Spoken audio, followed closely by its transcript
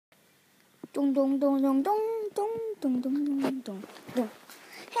Dong dong dong dong dong dong dong dong dong dong dong.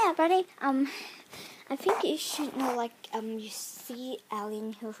 Hey everybody, I think you should know you see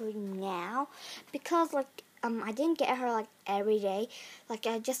Alien here now because I didn't get her every day,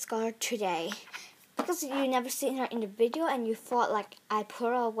 I just got her today because you never seen her in the video and you thought I put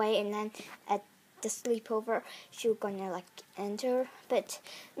her away and then at the sleepover she was gonna enter, but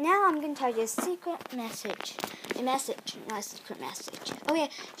now I'm gonna tell you a secret message. A message, not a secret message. Oh yeah,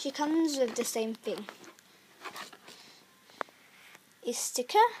 she comes with the same thing. A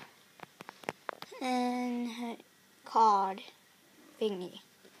sticker and her card thingy.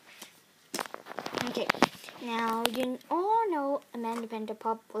 Okay, now you all know Amanda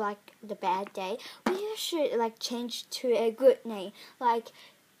Vanderpump the bad day. We should change to a good name.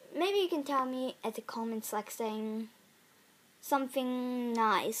 Maybe you can tell me at the comments saying something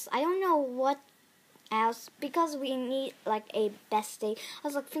nice. I don't know what else because we need a best day. I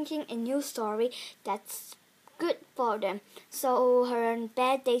was thinking a new story that's good for them. So her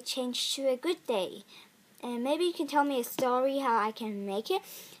bad day changed to a good day. And maybe you can tell me a story how I can make it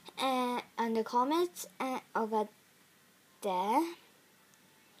on the comments over there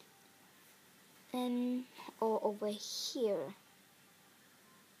and or over here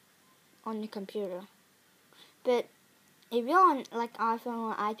on the computer. But if you're on iPhone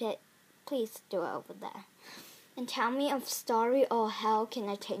or iPad, please do it over there. And tell me a story or how can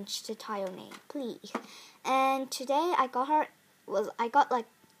I change the title name, please. And today I got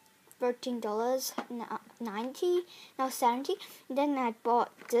 $13.90, no 70. Then I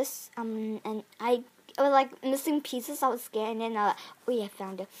bought this and I was missing pieces. I was scared and then oh yeah, I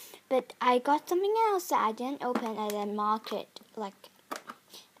found it. But I got something else that I didn't open at the market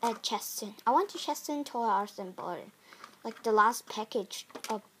at Cheston. I went to Cheston Toy Arts and bought it. The last package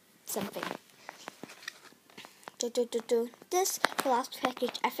of something. This the last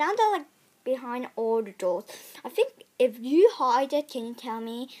package. I found it behind all the doors. I think if you hide it, can you tell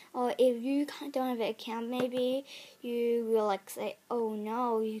me? Or if you don't have an account, maybe you will say, "Oh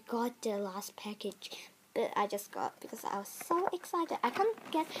no, you got the last package." But I just got because I was so excited. I can't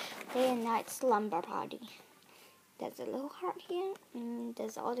get day and night slumber party. There's a little heart here, and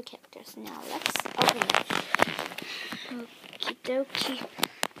there's all the characters. Now let's open it. Okie dokie.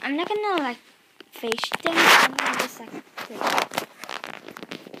 I'm not gonna face them. I'm gonna just put it.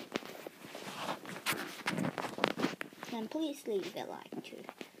 And please leave a like too.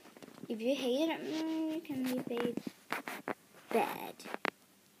 If you hate it, you can leave a bad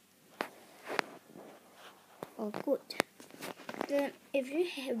or good. Then if you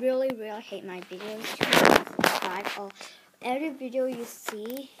really hate my videos, subscribe or every video you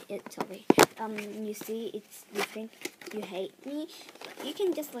see, you think you hate me, you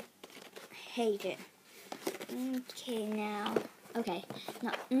can just hate it. Okay, now. Okay,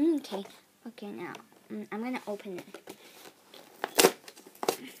 no. Okay. Okay, now. I'm gonna open it.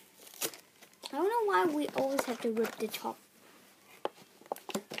 I don't know why we always have to rip the top.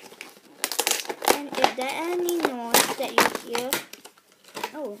 And if there any noise that you hear,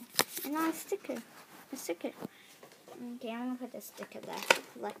 oh, and now a sticker. A sticker. Okay, I'm gonna put the sticker there.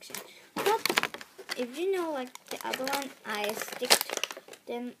 Collection. But if you know the other one, I stick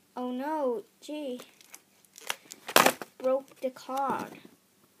them. Oh no, gee. I broke the card.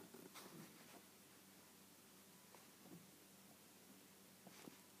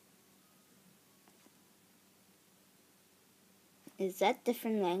 Is that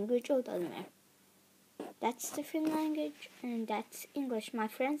different language or doesn't matter? That's different language and that's English. My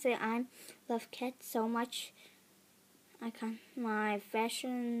friends say I love cats so much. I can't. My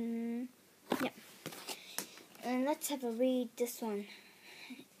fashion. Yep. And let's have a read this one.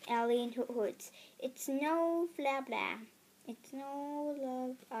 Alien Hoods. It's no blah blah. It's no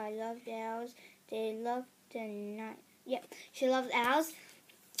love. I love owls. They love the night. Yep. She loves owls.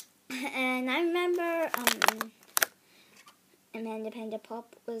 And I remember Amanda Vanderpump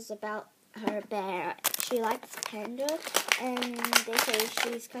was about her bear. She likes panda, and they say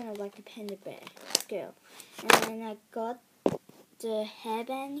she's kind of like a panda bear girl. And I got the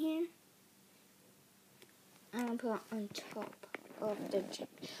hairband here. I'm gonna put it on top of the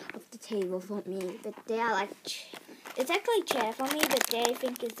table for me. But they are it's actually a chair for me, but they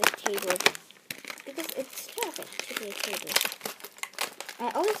think it's a table because it's perfect to be a table.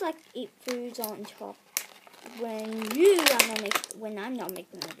 I always eat foods on top when I'm not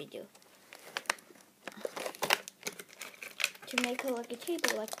making a video. To make her a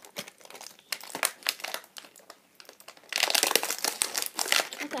table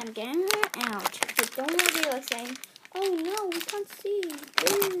Okay, I'm getting her out. But don't worry saying, "Oh no, we can't see."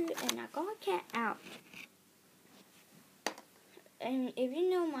 Ooh, and I got a cat out. and if you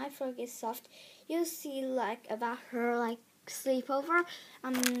know my frog is soft, you'll see like about her like sleepover.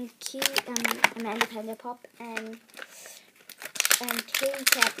 Amanda Panda Pop and Kitty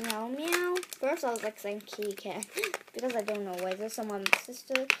Cat Meow Meow. First I was like saying Kitty Cat because I don't know whether someone's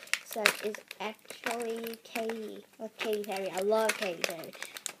sister said is actually Katy. Like Katy Perry. I love Katy Perry.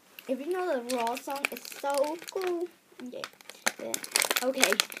 If you know the Raw song, it's so cool. Okay.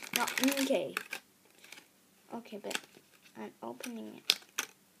 Okay. Not okay. Okay, but I'm opening it.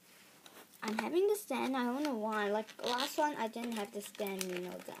 I'm having the stand. I don't know why. Like last one, I didn't have the stand. You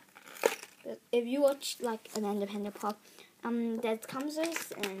know that. But if you watch like an independent pop, that comes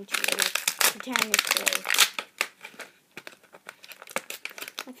with and to like pretend it's there.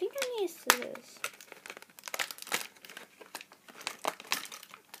 I think I need scissors.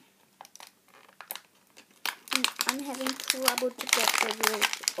 I'm having trouble to get the rules.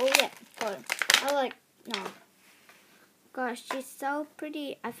 Oh yeah, got it. No. Gosh, she's so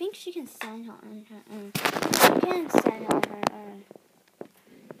pretty. I think she can stand on her own. She can stand on her own.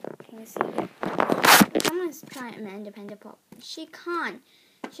 Can you see it? Someone's trying an independent pop. She can't.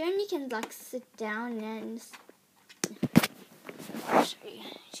 She only can like sit down and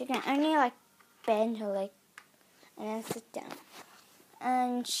she can only like bend her leg and then sit down.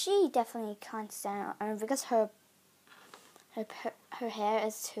 And she definitely can't stand on her own because her hair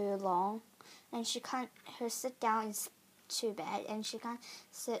is too long, and she can't. Her sit down is too bad, and she can't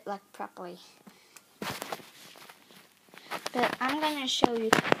sit like properly. But I'm gonna show you.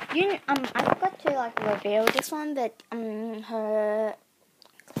 I forgot to like reveal this one, but her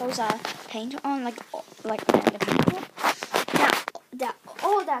clothes are painted on like the people.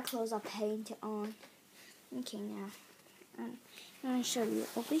 All that clothes are painted on. Okay, now I'm gonna show you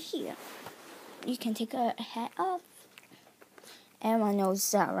over here. You can take her hat off. Everyone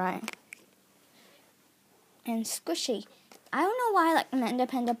knows that, right? And squishy. I don't know why like Amanda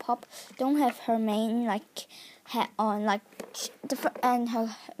Panda Pop don't have her main like hat on, like and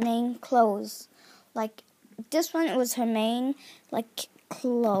her main clothes. Like this one was her main like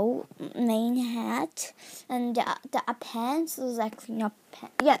main hat, and the pants was actually not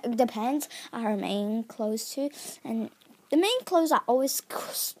the pants are her main clothes too, and the main clothes are always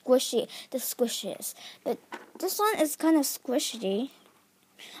squishy, the squishes, but this one is kind of squishy.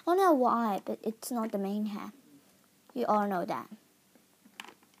 I don't know why, but it's not the main hat. You all know that.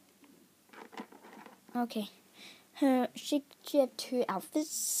 Okay. She had 2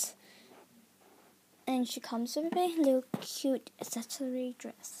 outfits. And she comes with a little cute accessory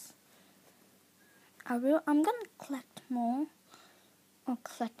dress. I'm gonna collect more. I'll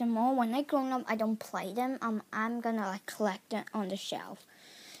collect them all. When I grown up, I don't play them. I'm gonna like collect them on the shelf.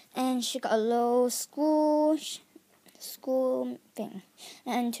 And she got a little school thing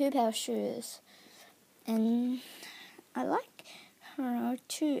and 2 pair of shoes. And I like her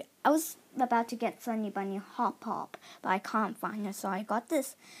too. I was about to get Sunny Bunny Hop Pop, but I can't find her, so I got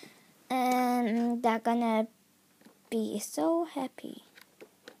this. And they're gonna be so happy.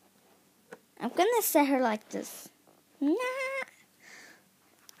 I'm gonna set her like this. Nah.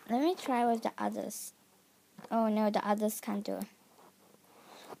 Let me try with the others. Oh no, the others can't do it.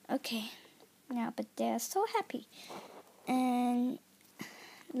 Okay. Now, but they're so happy. And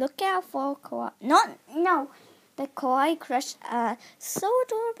look out for Kawaii. The Kawaii Crush are so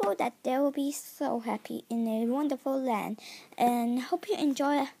adorable that they will be so happy in a wonderful land. And hope you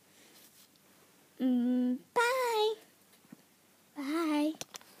enjoy. Bye. Bye.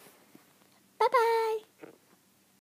 Bye-bye.